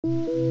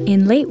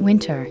In late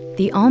winter,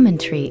 the almond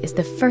tree is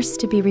the first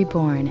to be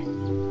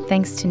reborn,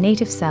 thanks to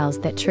native cells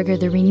that trigger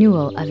the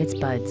renewal of its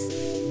buds.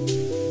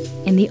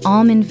 In the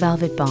Almond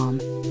Velvet Balm,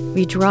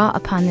 we draw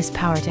upon this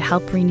power to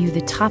help renew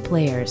the top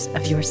layers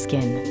of your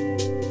skin.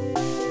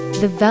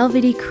 The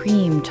velvety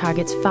cream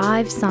targets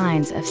 5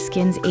 signs of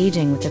skin's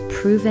aging with a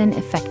proven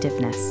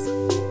effectiveness.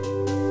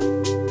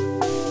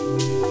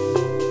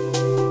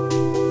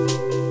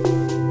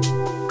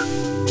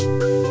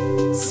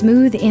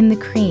 Smooth in the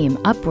cream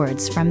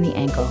upwards from the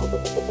ankle.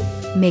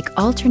 Make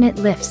alternate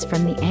lifts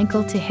from the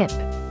ankle to hip,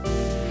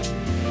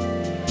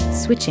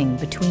 switching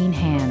between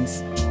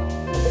hands.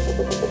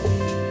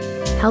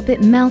 Help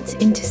it melt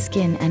into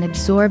skin and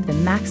absorb the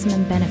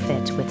maximum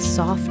benefit with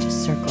soft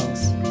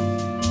circles.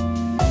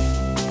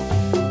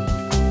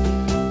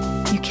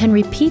 You can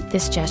repeat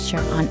this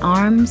gesture on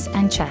arms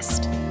and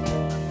chest.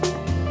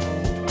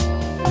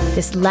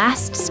 This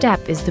last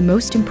step is the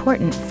most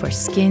important for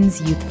skin's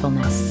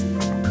youthfulness.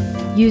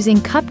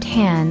 Using cupped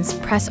hands,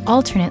 press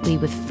alternately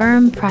with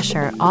firm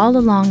pressure all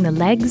along the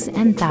legs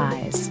and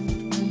thighs.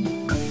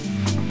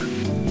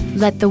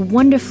 Let the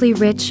wonderfully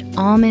rich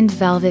Almond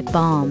Velvet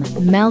Balm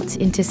melt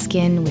into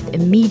skin with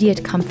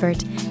immediate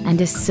comfort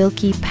and a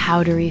silky,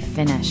 powdery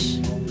finish.